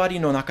交わり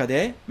の中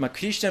で、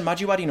クリスチャン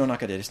交わりの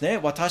中でですね、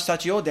私た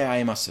ちを出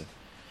会えます。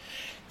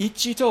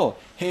一致と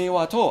平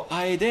和と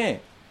愛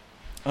で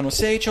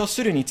成長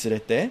するにつれ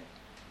て、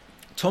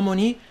共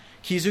に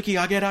築き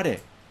上げら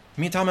れ、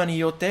御霊に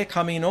よって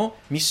神の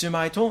御住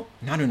まいと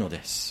なるの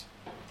です。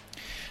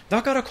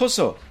だからこ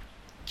そ、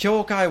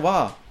教会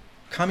は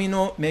神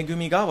の恵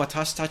みが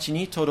私たち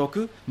に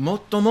届く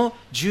最も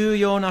重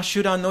要な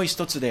手段の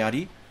一つであ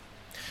り、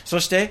そ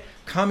して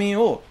神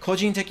を個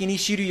人的に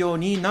知るよう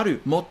にな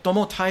る最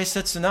も大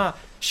切な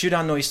手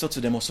段の一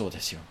つでもそうで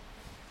すよ。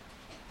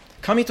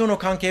神との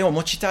関係を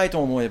持ちたい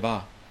と思え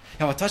ば、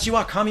私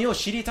は神を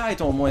知りたい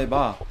と思え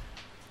ば、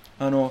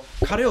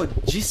彼を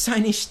実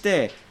際にし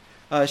て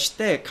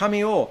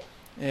神を、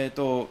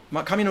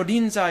神の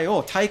臨在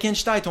を体験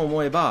したいと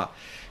思えば、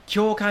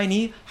教会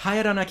に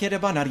入らなけれ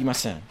ばなりま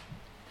せん。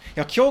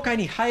教会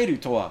に入る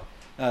とは、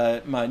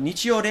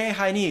日曜礼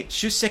拝に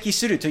出席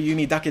するという意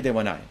味だけで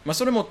はない。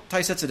それも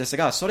大切です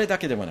が、それだ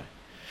けではない。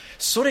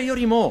それよ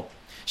りも、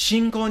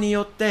信仰に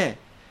よって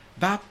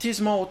バプテ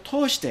スマを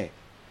通して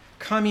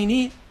神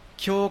に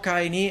教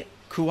会に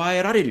加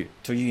えられる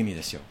という意味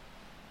ですよ。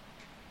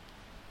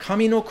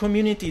神のコ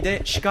ミュニティ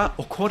でしか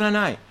起こら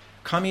ない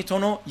神と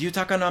の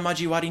豊かな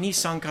交わりに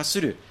参加す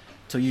る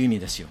という意味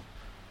ですよ。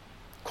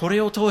こ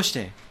れを通し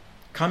て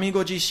神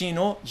ご自身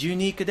のユ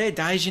ニークで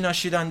大事な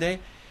手段で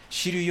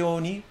知るよ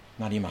うに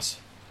なりま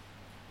す。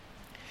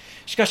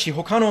しかし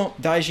他の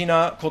大事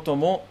なこと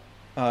も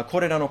こ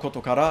れらのこ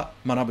とから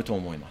学ぶと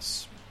思いま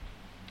す。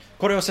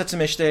これを説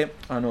明して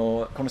こ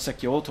の説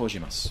教を閉じ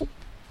ます。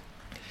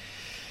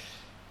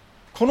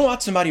この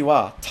集まり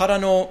はただ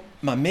の、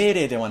命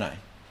令ではない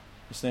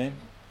ですね。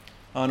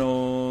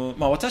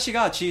私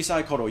が小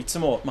さい頃いつ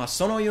も、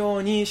そのよ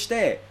うにし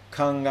て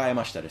考え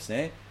ましたです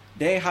ね。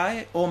礼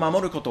拝を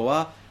守ること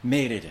は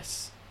命令で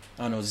す。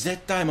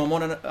絶対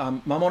守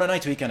らない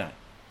といけない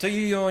と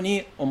いうよう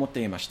に思って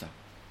いました。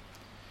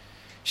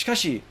しか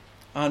し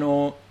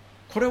こ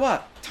れ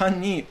は単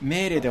に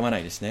命令ではな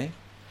いですね。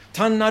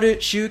単なる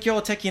宗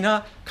教的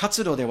な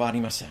活動ではあり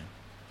ません。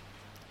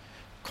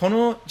こ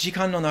の時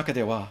間の中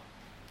では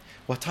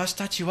私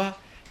たちは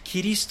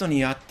キリスト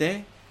にあっ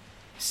て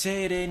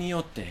聖霊に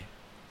よって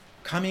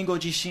神ご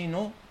自身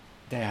の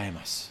出会え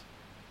ます。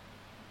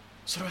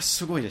それは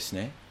すごいです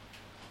ね。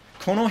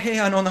この部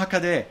屋の中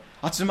で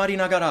集まり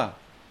ながら、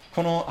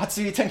この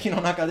暑い天気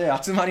の中で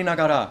集まりな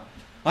がら、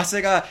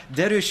汗が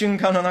出る瞬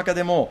間の中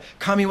でも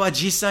神は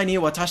実際に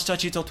私た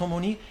ちと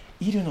共に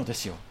いるので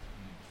すよ。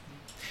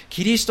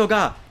キリスト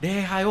が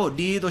礼拝を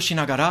リードし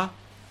ながら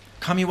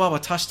神は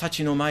私た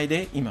ちの前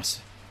でいま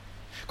す。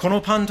この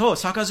パンと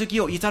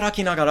杯をいただ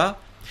きながら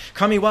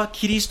神は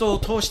キリストを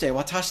通して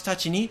私た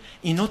ちに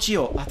命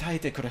を与え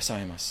てくださ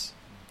います。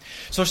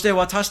そして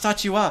私た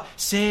ちは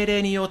聖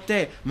霊によっ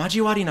て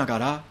交わりなが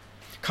ら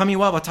神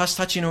は私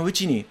たちのう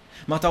ちに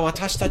また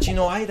私たち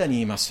の間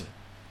にいます。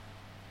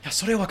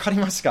それわかり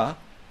ますか？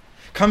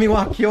神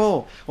は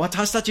今日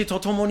私たちと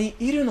共に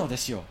いるので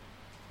すよ。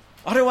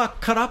あれは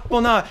空っぽ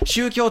な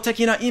宗教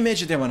的なイメー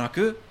ジではな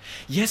く、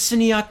イエス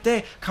にあっ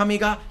て神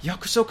が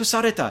約束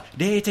された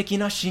霊的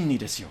な真理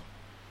ですよ。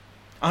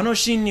あの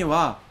真理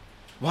は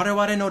我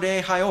々の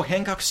礼拝を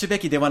変革すべ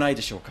きではない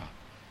でしょうか。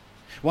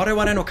我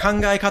々の考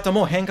え方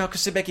も変革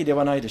すべきで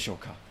はないでしょう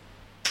か。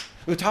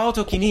歌う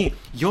ときに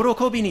喜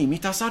びに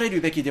満たされ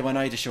るべきでは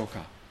ないでしょう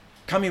か。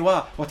神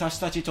は私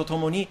たちと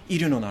共にい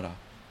るのなら、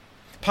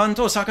パン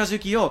と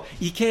杯を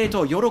生け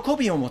と喜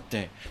びを持っ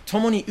て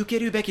共に受け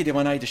るべきで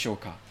はないでしょう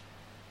か。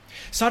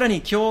さら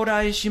に兄弟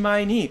姉妹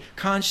に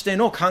関して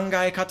の考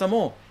え方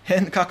も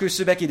変革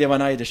すべきでは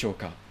ないでしょう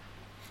か。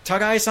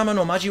互い様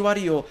の交わ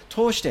りを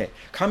通して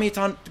神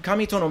と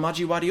の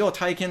交わりを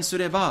体験す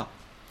れば、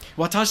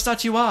私た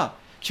ちは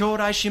兄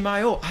弟姉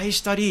妹を愛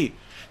したり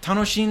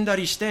楽しんだ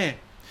りして、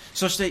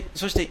そし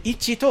て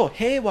一致と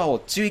平和を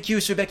追求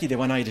すべきで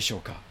はないでしょ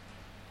うか。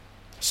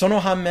そ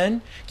の反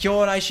面、兄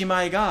弟姉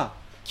妹が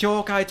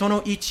教会と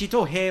の一致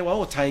と平和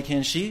を体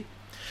験し、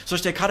そ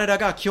して彼ら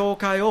が教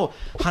会を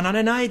離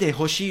れないで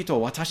ほしい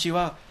と私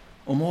は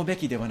思うべ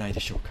きではないで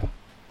しょうか。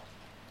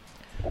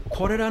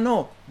これら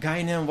の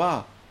概念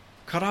は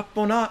空っ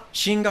ぽな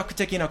神学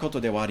的なこ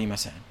とではありま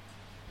せん。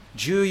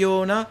重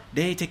要な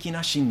霊的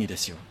な真理で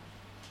すよ。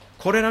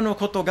これらの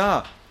こと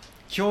が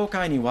教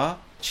会には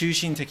中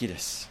心的で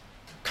す。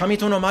神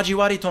との交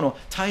わりとの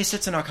大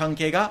切な関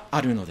係が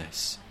あるので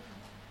す。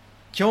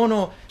今日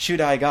の主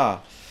題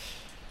が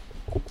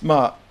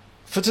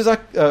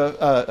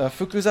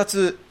複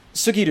雑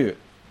すぎる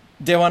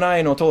ではな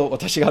いのと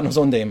私が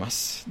望んでいま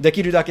す。で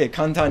きるだけ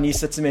簡単に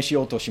説明し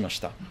ようとしまし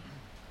た。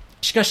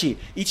しかし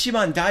一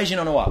番大事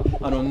なのは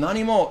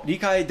何も理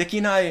解で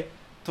きない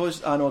と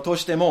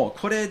しても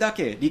これだ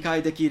け理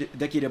解でき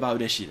れば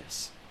嬉しいで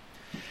す。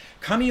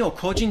神を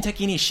個人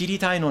的に知り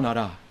たいのな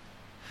ら、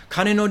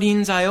彼の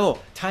臨在を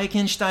体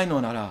験したい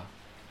のなら、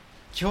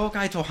教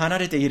会と離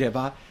れていれ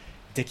ば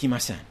できま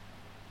せん。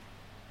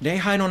礼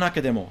拝の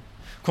中でも、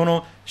こ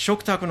の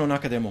食卓の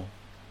中でも、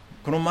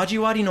この交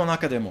わりの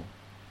中でも、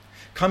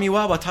神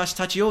は私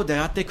たちを出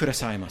会ってくだ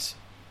さいます。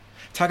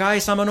互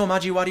い様の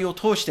交わりを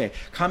通して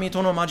神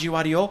との交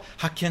わりを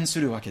発見す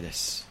るわけで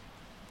す。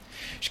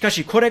しか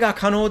しこれが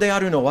可能であ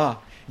るのは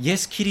イエ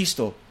ス・キリス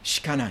ト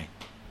しかない。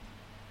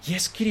イエ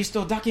ス・キリス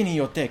トだけに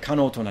よって可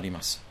能となり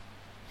ます。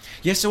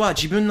イエスは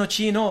自分の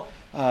血の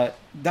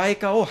代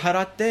価を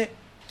払って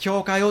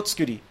教会を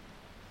作り、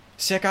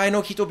世界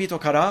の人々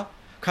から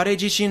彼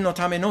自身の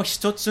ための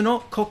一つの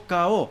国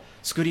家を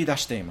作り出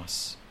していま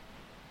す。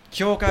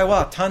教会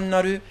は単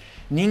なる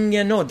人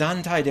間の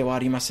団体ではあ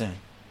りません。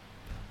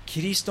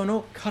キリスト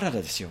の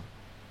体ですよ。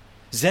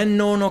全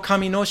能の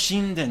神の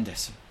神殿で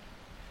す。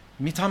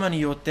御霊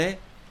によって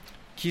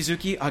築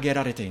き上げ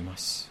られていま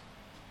す。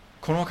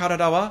この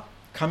体は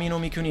神の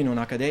御国の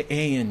中で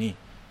永遠に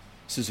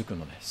続く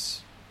ので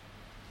す。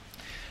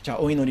じゃあ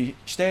お祈り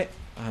して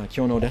今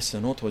日のレッス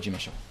ンを閉じま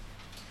しょう。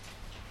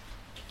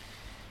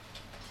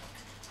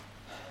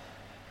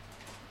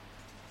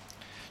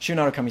主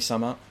なる神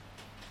様、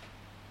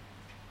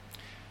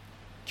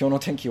今日の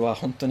天気は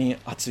本当に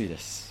暑いで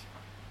す。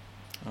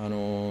ほ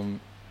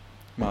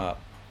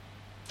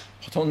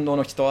とんど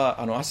の人は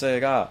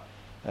汗が、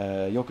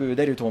よく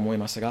出ると思い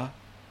ますが、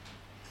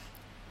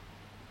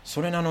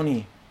それなの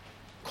に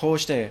こう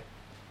して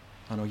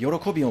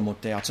喜びを持っ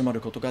て集ま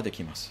ることがで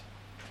きます。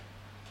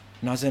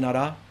なぜな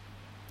ら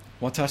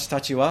私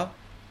たちは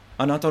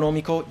あなたの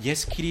御子イエ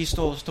ス・キリス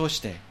トを通し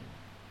て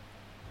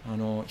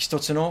一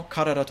つの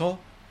体と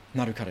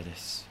なるからで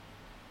す。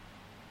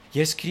イ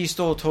エス・キリス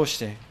トを通し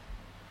て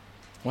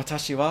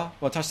私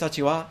た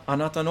ちはあ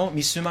なたの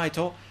御住まい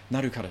と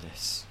なるからで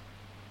す。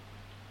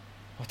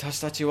私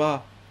たち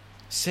は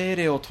聖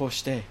霊を通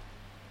して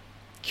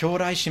兄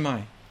弟姉妹、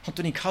本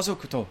当に家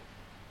族と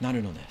な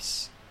るので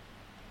す。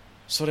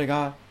それ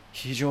が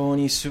非常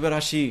に素晴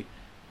らしい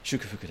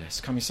祝福で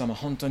す。神様、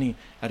本当に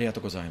ありがと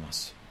うございま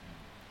す。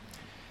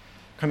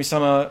神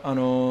様、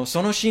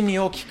その真理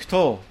を聞く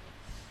と、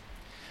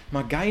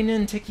概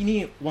念的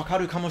にわか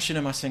るかもし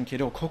れませんけ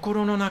ど、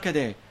心の中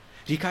で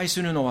理解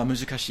するのは難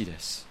しいで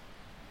す。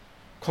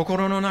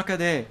心の中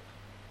で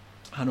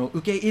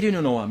受け入れ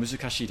るのは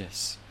難しいで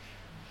す。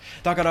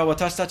だから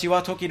私たち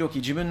は時々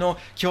自分の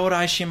兄弟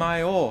姉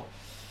妹を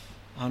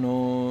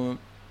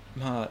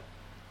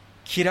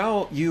嫌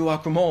う誘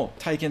惑も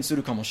体験す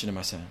るかもしれ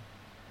ません。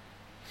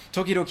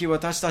時々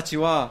私たち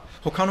は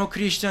他のク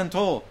リスチャン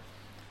と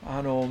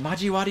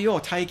交わりを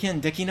体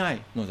験できな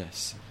いので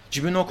す。自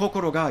分の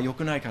心が良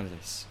くないから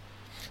です。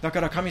だ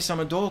から神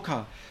様、どう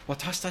か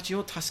私たち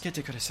を助け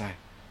てください。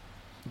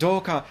ど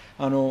うか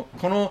こ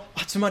の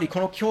集まり、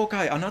この教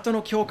会、あなた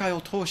の教会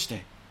を通し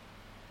て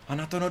あ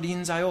なたの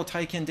臨在を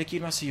体験でき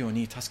ますよう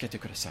に助けて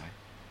ください。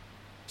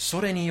そ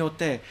れによっ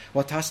て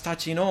私た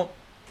ちの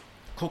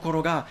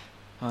心が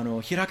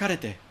開かれ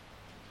て、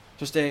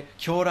そして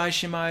兄弟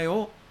姉妹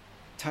を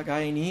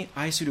互いに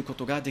愛するこ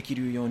とができ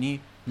るように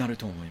なる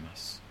と思いま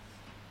す。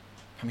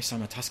神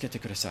様、助けて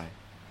ください。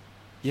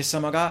イエス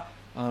様が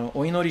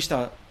お祈りし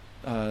た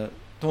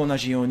と同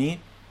じように、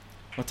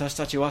私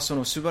たちはそ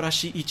の素晴ら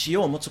しい位置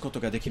を持つこと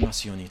ができま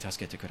すように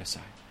助けてくださ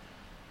い。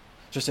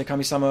そして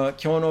神様、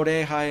今日の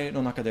礼拝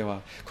の中で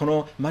は、こ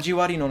の交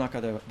わりの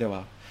中で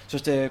は、そ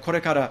してこ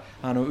れから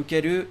受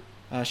ける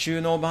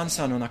週の晩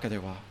餐の中で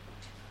は、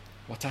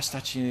私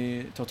た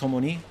ちと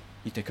共に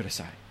いてくだ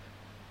さい。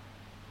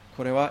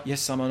これはイエ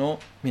ス様の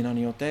皆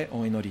によって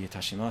お祈りい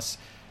たします。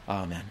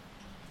アーメン。